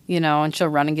 you know, and she'll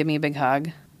run and give me a big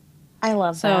hug. I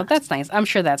love that. So that's nice. I'm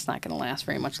sure that's not going to last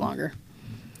very much longer.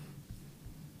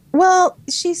 Well,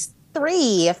 she's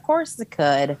 3. Of course it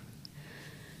could.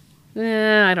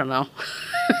 I don't know.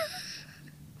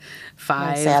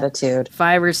 Nice attitude.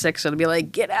 5 or 6, it'll be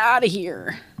like, get out of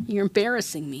here. You're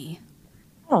embarrassing me.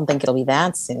 I don't think it'll be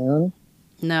that soon.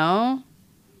 No?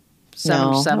 7 I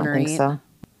or don't 8? think so.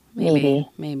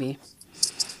 Maybe.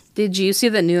 Did you see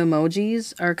that new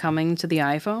emojis are coming to the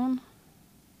iPhone?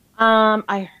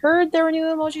 I heard there were new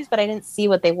emojis, but I didn't see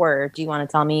what they were. Do you want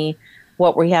to tell me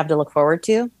what we have to look forward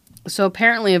to? So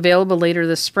apparently available later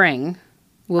this spring,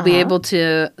 we'll be able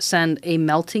to send a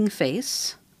melting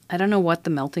face. I don't know what the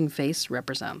melting face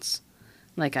represents.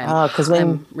 Like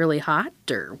I'm really hot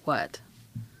or what?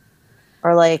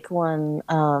 Or like when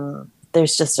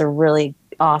there's just a really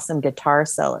awesome guitar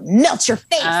solo. Melt your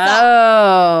face off.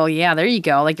 Oh, yeah, there you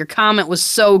go. Like your comment was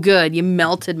so good, you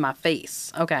melted my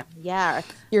face. Okay. Yeah.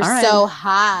 You're All right. so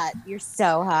hot. You're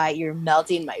so hot. You're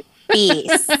melting my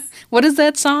face. What is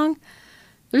that song?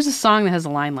 There's a song that has a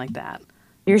line like that.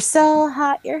 You're so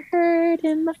hot. You're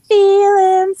hurting my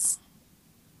feelings.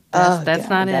 That's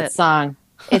not it. That song.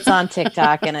 It's on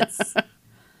TikTok and it's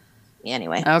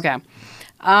anyway. Okay.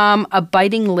 A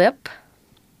biting lip.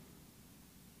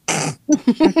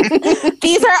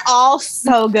 These are all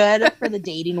so good for the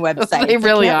dating website. They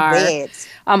really are. Wait.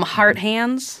 Heart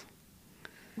hands.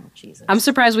 Oh, Jesus. I'm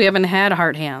surprised we haven't had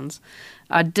heart hands.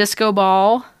 A disco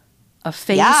ball. A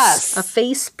face. Yes. A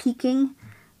face peeking.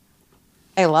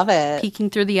 I love it. Peeking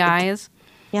through the eyes.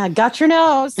 Yeah, got your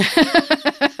nose.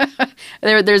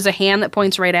 There's a hand that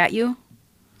points right at you.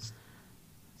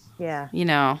 Yeah. You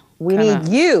know. We need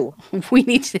you. We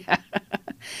need you.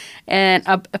 And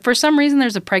for some reason,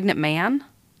 there's a pregnant man.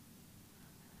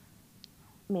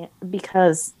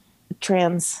 Because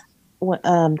trans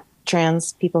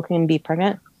people can be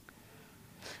pregnant.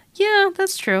 Yeah,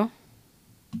 that's true.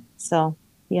 So,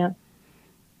 yeah.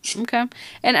 Okay.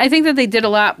 And I think that they did a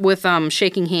lot with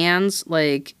shaking hands.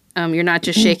 Like, you're not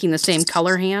just shaking the same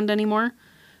color hand anymore.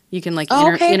 You can, like,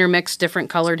 intermix different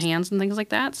colored hands and things like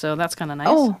that. So that's kind of nice.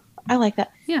 Oh, I like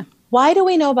that. Yeah. Why do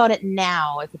we know about it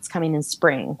now if it's coming in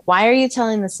spring? Why are you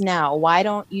telling us now? Why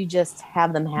don't you just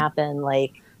have them happen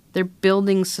like... They're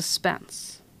building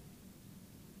suspense.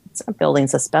 It's not building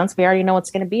suspense. We already know what's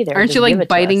going to be there. Aren't just you, like, give it to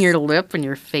biting us. your lip when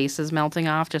your face is melting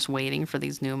off, just waiting for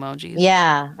these new emojis?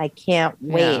 Yeah, I can't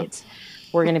wait.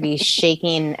 We're going to be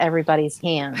shaking everybody's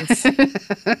hands.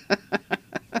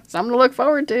 Something to look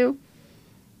forward to.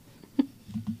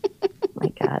 My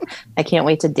God. I can't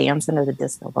wait to dance into the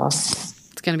disco ball.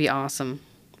 It's going to be awesome.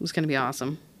 It's going to be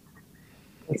awesome.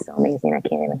 It's so amazing. I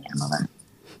can't even handle that.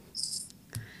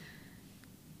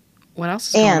 What else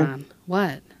is going on?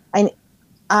 What?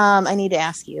 I need to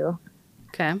ask you.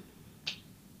 Okay.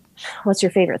 What's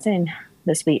your favorite thing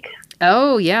this week?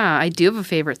 Oh, yeah. I do have a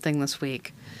favorite thing this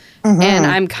week. Mm-hmm. And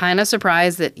I'm kind of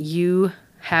surprised that you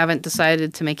haven't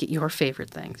decided to make it your favorite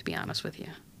thing, to be honest with you.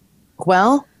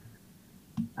 Well,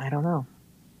 I don't know.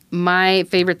 My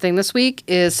favorite thing this week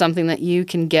is something that you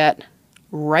can get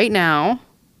right now.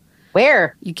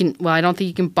 Where? You can, well, I don't think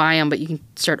you can buy them, but you can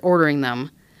start ordering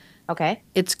them. Okay.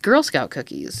 It's Girl Scout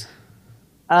cookies.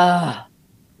 Oh,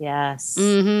 yes.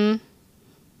 Mm-hmm.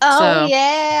 Oh,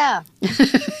 yeah.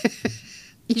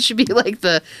 You should be like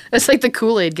it's like the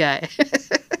Kool-Aid guy.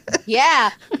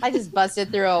 Yeah. I just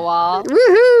busted through a wall.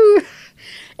 Woohoo!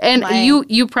 And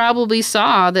you probably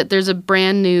saw that there's a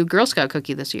brand new Girl Scout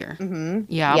cookie this year. Mm-hmm.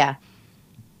 Yeah. Yeah.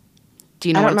 Do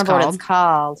you know what it's called? I don't remember what it's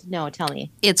called. No, tell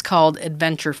me. It's called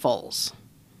Adventurefuls.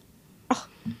 Oh,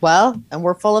 well, and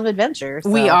we're full of adventures. So.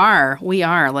 We are.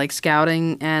 Like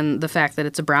scouting and the fact that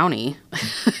it's a brownie.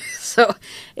 So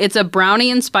it's a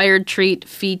brownie-inspired treat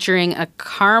featuring a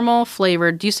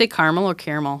caramel-flavored... Do you say caramel or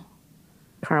caramel?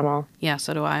 Caramel. Yeah,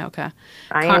 so do I. Okay.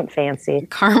 I ain't fancy.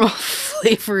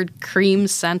 Caramel-flavored cream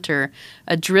center,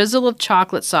 a drizzle of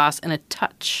chocolate sauce, and a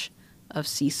touch of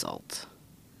sea salt.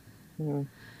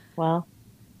 Well,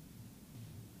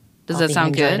 does that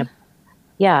sound good?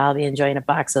 Yeah, I'll be enjoying a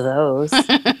box of those.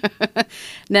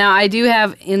 Now, I do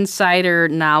have insider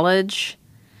knowledge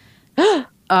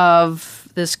of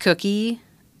this cookie.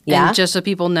 Yeah? And just so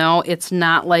people know, it's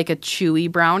not like a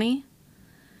chewy brownie.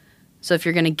 So if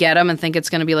you're going to get them and think it's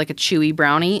going to be like a chewy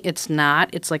brownie, it's not.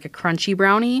 It's like a crunchy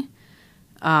brownie.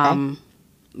 Okay.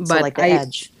 But so like the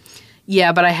edge.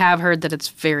 Yeah, but I have heard that it's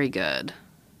very good.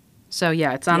 So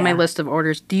yeah, it's on my list of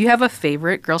orders. Do you have a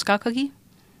favorite Girl Scout cookie?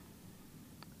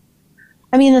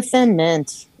 I mean, the Thin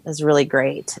Mint is really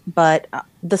great, but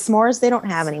the s'mores they don't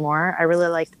have anymore. I really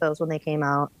liked those when they came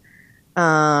out.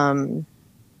 The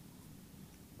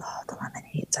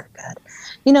lemonades are good.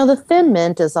 You know, the Thin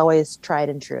Mint is always tried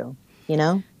and true, you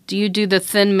know? Do you do the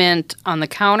Thin Mint on the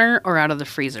counter or out of the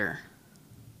freezer?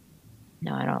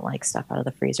 No, I don't like stuff out of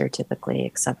the freezer typically,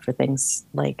 except for things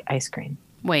like ice cream.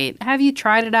 Wait, have you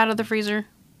tried it out of the freezer?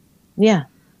 Yeah.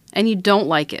 And you don't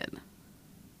like it?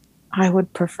 I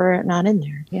would prefer it not in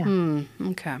there. Yeah.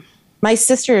 Okay. My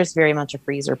sister is very much a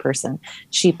freezer person.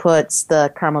 She puts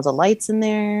the caramel delights in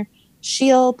there.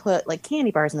 She'll put like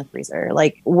candy bars in the freezer.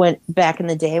 Like when back in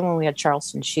the day when we had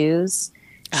Charleston shoes,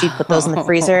 she'd put those in the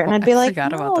freezer, and I'd be like,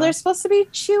 "No, they're supposed to be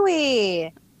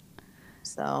chewy."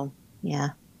 So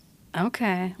yeah.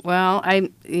 Okay. Well,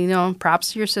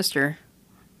 props to your sister.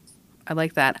 I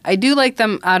like that. I do like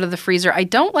them out of the freezer. I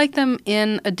don't like them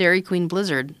in a Dairy Queen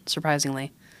Blizzard,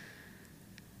 surprisingly.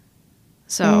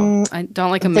 So I don't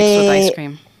like them mixed with ice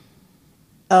cream.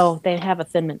 Oh, they have a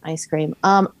Thin Mint ice cream.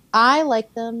 I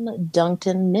like them dunked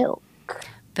in milk.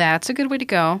 That's a good way to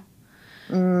go.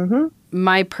 Mm-hmm.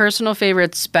 My personal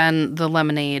favorite's been the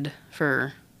lemonade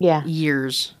for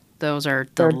years. Those are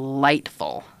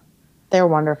delightful. They're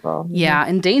wonderful. Yeah,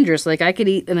 and dangerous. Like, I could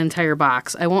eat an entire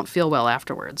box. I won't feel well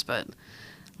afterwards, but,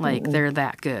 like, they're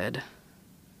that good.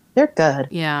 They're good.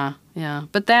 Yeah, yeah.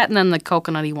 But that and then the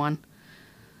coconutty one.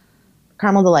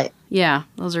 Caramel Delight. Yeah,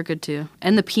 those are good, too.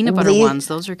 And the peanut butter ones,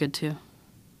 those are good, too.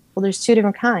 Well, there's two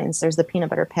different kinds. There's the peanut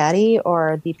butter patty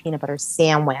or the peanut butter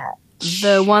sandwich.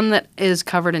 The one that is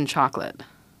covered in chocolate.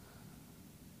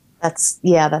 That's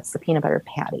the peanut butter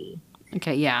patty.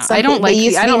 Okay, yeah. I don't like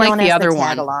the other one.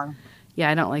 Tag-along. Yeah,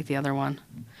 I don't like the other one.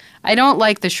 I don't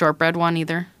like the shortbread one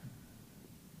either.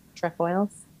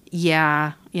 Trefoils?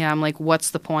 Yeah. Yeah, I'm like,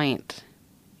 what's the point?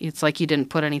 It's like you didn't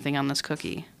put anything on this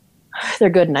cookie. They're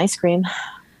good in ice cream.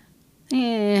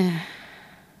 Yeah.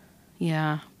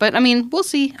 But, I mean, we'll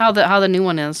see how the new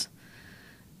one is.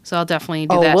 So I'll definitely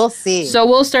do that. Oh, we'll see. So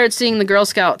we'll start seeing the Girl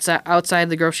Scouts outside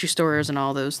the grocery stores and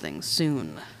all those things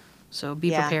soon. So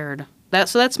be prepared.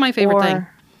 That's my favorite thing.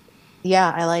 Yeah,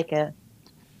 I like it.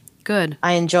 Good.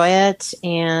 I enjoy it,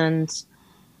 and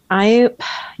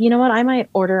you know what? I might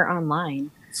order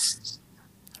online.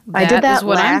 I did that is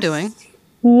what I'm doing.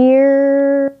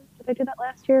 Year. Did I do that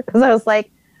last year? Because I was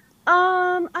like,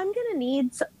 I'm gonna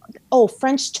need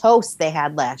French toast they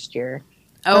had last year.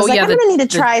 Oh, I'm gonna need to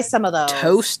try some of those.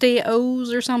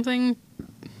 Toast-O's or something?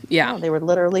 Yeah. No, they were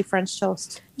literally French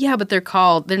toast. Yeah, but they're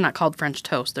not called French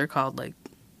toast. They're called like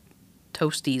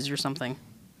Toasties or something.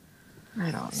 I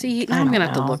don't See, now I'm going to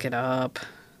have to look it up.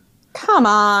 Come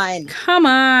on. I'm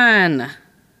going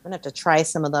to have to try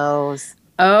some of those.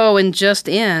 Oh, and just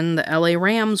in, the LA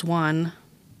Rams won.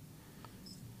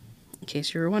 In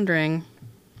case you were wondering.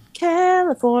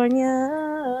 California.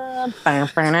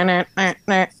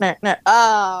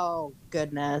 Oh,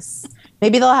 goodness.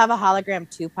 Maybe they'll have a hologram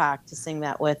Tupac to sing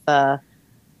that with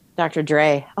Dr.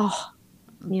 Dre. Oh,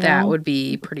 that would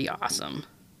be pretty awesome.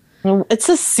 It's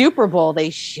a Super Bowl.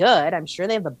 They should. I'm sure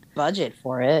they have the budget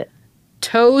for it.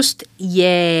 Toast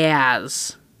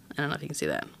Yaz. I don't know if you can see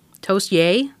that. Toast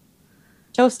Yay?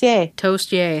 Toast Yay.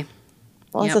 Toast Yay.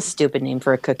 Well, it's a stupid name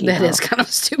for a cookie. That is kind of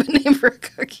a stupid name for a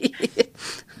cookie.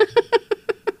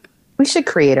 We should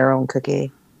create our own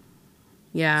cookie.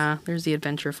 Yeah, there's the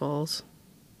Adventurefuls.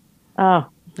 Oh,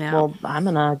 yeah. Well, I'm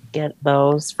going to get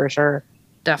those for sure.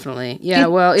 Definitely. Yeah,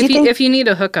 if you need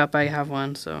a hookup, I have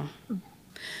one, so...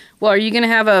 Well, are you going to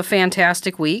have a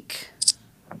fantastic week?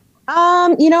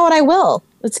 You know what? I will.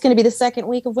 It's going to be the second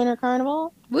week of Winter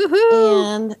Carnival.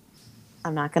 Woohoo! And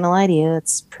I'm not going to lie to you.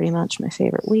 It's pretty much my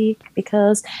favorite week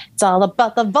because it's all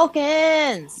about the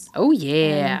Vulcans. Oh,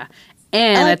 yeah.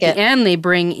 And at the end, they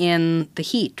bring in the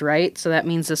heat, right? So that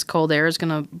means this cold air is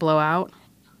going to blow out?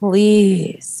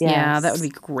 Please. Yes. Yeah, that would be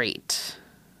great.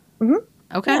 Mm-hmm.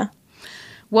 Okay. Yeah.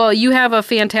 Well, you have a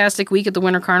fantastic week at the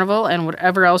Winter Carnival and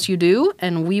whatever else you do,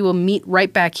 and we will meet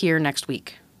right back here next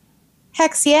week.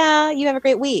 Hex, yeah. You have a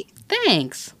great week.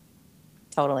 Thanks.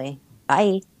 Totally.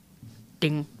 Bye.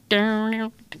 Ding.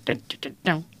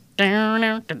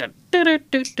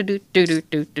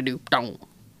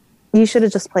 You should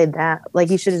have just played that. Like,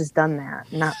 you should have just done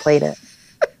that, not played it.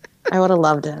 I would have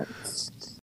loved it.